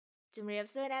ជំរាប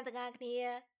សួរអ្នកទាំងអស់គ្នា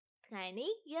ថ្ងៃ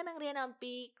នេះយើងនឹងរៀនអំ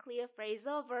ពី clear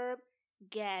phrasal verb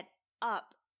get up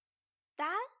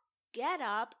តើ get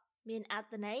up មានអត្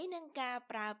ថន័យនិងការ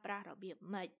ប្រើប្រាស់របៀប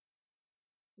ម៉េច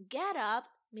get up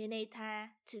មានន័យថា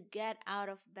to get out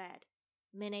of bed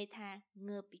មានន័យថា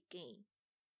ងើបពីគេង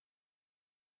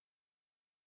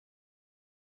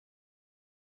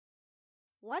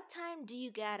What time do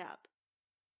you get up?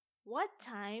 What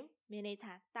time មានន័យ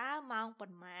ថាតើម៉ោងប៉ុ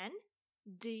ន្មាន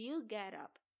do you get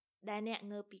up ដែលអ្នក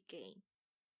ងើបពីគេង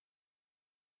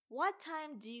What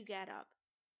time do you get up?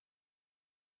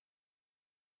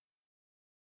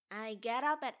 I get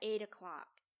up at 8 o'clock.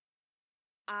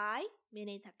 I មាន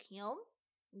ន័យថាខ្ញុំ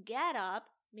get up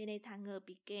មានន័យថាងើប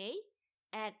ពីគេង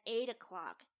at 8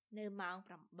 o'clock នៅម៉ោង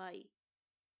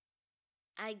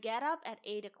8 I get up at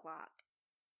 8 o'clock.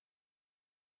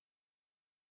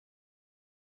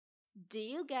 Do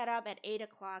you get up at 8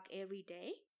 o'clock every day?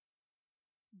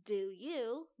 Do you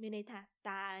មានន័យថា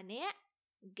តើអ្នក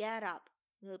get up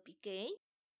ងើបពីគេង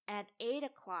at 8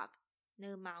 o'clock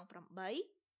នៅម៉ោង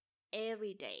8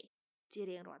 every day ជា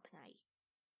រៀងរាល់ថ្ងៃ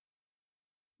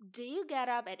Do you get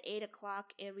up at 8 o'clock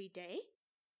every day?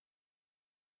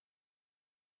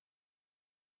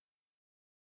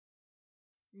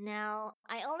 Now,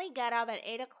 I only get up at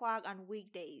 8 o'clock on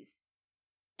weekdays.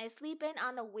 I sleep in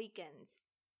on the weekends.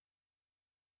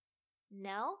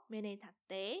 No មានន័យថា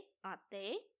ទេអត់ទេ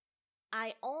I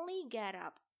only get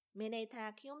up មានន័យថា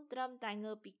ខ្ញុំត្រឹមតែ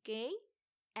ងើបពីគេង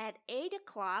at 8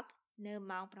 o'clock នៅ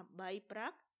ម៉ោង8ព្រឹ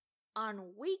ក on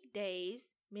weekdays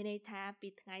មានន័យថាពី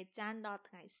ថ្ងៃច័ន្ទដល់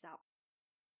ថ្ងៃសុក្រ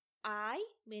I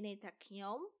មានន័យថាខ្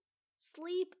ញុំ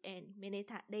sleep in មានន័យ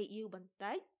ថាដេកយូរបន្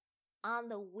តិច on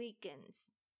the weekends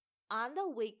on the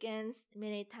weekends មា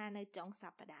នន័យថានៅចុងស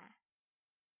ប្តាហ៍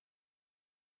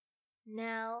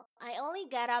Now, I only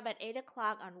get up at 8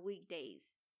 o'clock on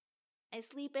weekdays. I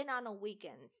sleep in on the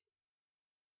weekends.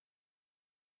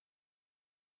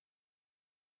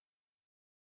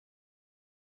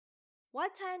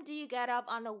 What time do you get up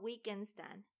on the weekends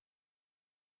then?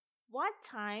 What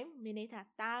time មានន័យថា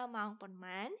តើម៉ោងប៉ុន្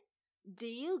មាន do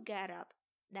you get up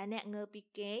ដែលអ្នកងើបពី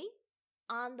គេង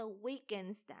on the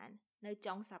weekends then នៅ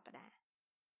ចុងសប្តាហ៍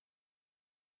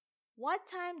What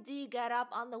time do you get up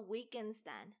on the weekends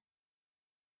then?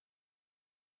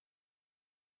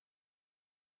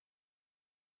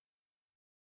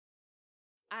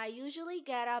 I usually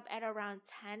get up at around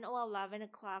 10 or 11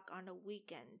 o'clock on the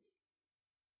weekends.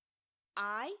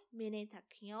 I មានន័យថា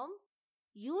ខ្ញុំ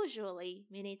usually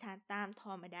មានន័យថាតាមធ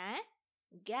ម្មតា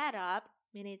get up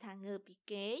មានន័យថាងើបពី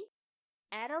គេង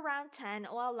at around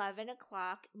 10 or 11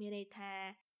 o'clock មានន័យថា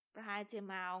ប្រហែលជា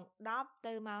ម៉ោង10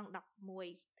ទៅម៉ោង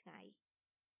11ថ្ងៃ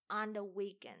on the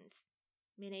weekends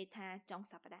មានន័យថាចុង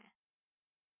សប្តាហ៍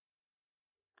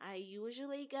I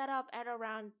usually get up at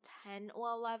around 10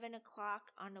 or 11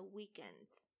 o'clock on the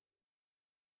weekends.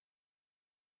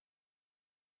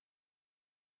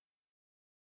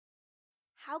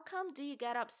 How come do you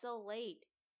get up so late?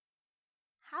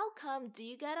 How come do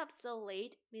you get up so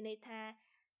late មានន័យថា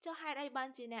ចុះហេតុអីបាន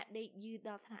ជាអ្នកដេកយឺត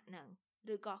ដល់ថ្នាក់ហ្នឹង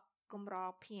ឬក៏កម្រ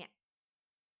ភ្ញាក់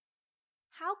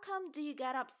How come do you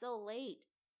get up so late?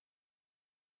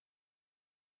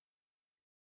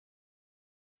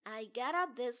 I get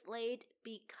up this late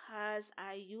because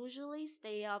I usually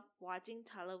stay up watching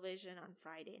television on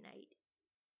Friday night.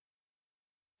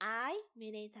 I មា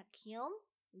នន័យថាខ្ញុំ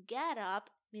get up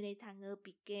មានន័យថាងើប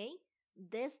ពីគេង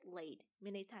this late មា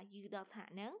នន័យថាយឺតដល់ថ្នា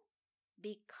ក់ហ្នឹង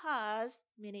because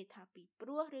មានន័យថាពីព្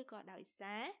រោះឬក៏ដោយ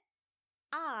សារ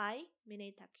I មានន័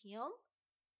យថាខ្ញុំ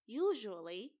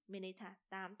usually មានន័យថា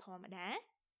តាមធម្មតា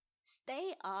stay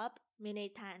up មានន័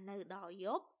យថានៅដល់យ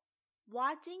ប់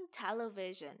watching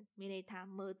television មានន័យថា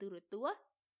មើលទូរទស្សន៍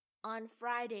on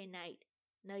Friday night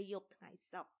នៅយប់ថ្ងៃ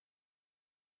សុក្រ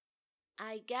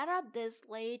I get up this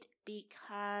late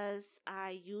because I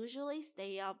usually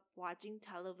stay up watching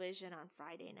television on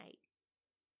Friday night.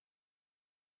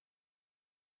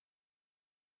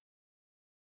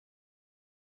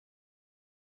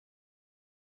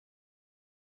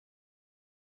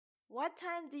 What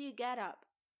time do you get up?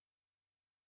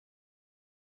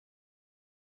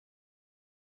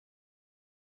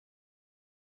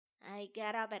 I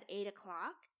get up at 8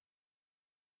 o'clock.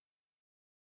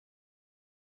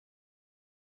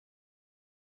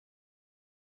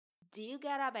 Do you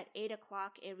get up at 8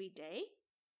 o'clock every day?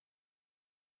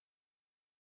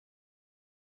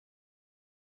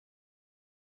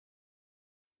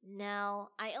 No,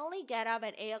 I only get up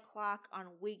at 8 o'clock on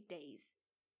weekdays.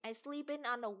 I sleep in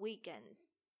on the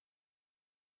weekends.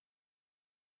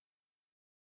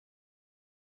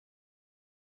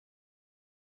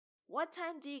 What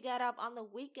time do you get up on the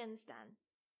weekends then?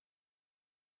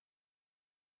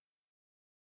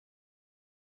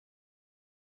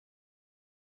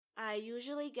 I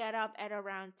usually get up at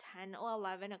around 10 or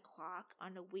 11 o'clock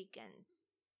on the weekends.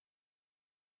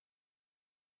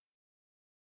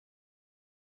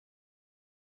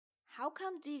 How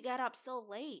come do you get up so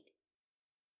late?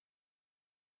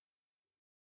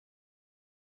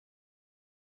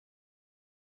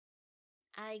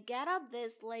 I get up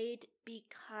this late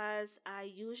because I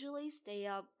usually stay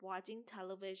up watching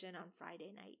television on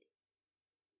Friday night.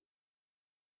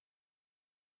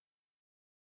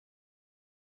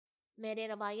 មេរៀន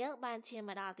របស់យើងបានឈាន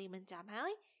មកដល់ទីបញ្ចប់ហើ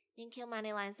យនាងខ្ញុំបាន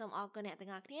នៅឡានសូមអរគុណអ្នកទាំ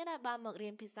ងអស់គ្នាដែលបានមករៀ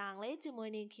នភាសាអង់គ្លេសជាមួយ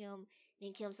នាងខ្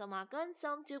ញុំសូមអរគុណ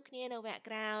សូមជួបគ្នានៅវគ្គ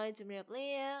ក្រោយជម្រាប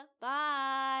លា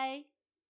បាយ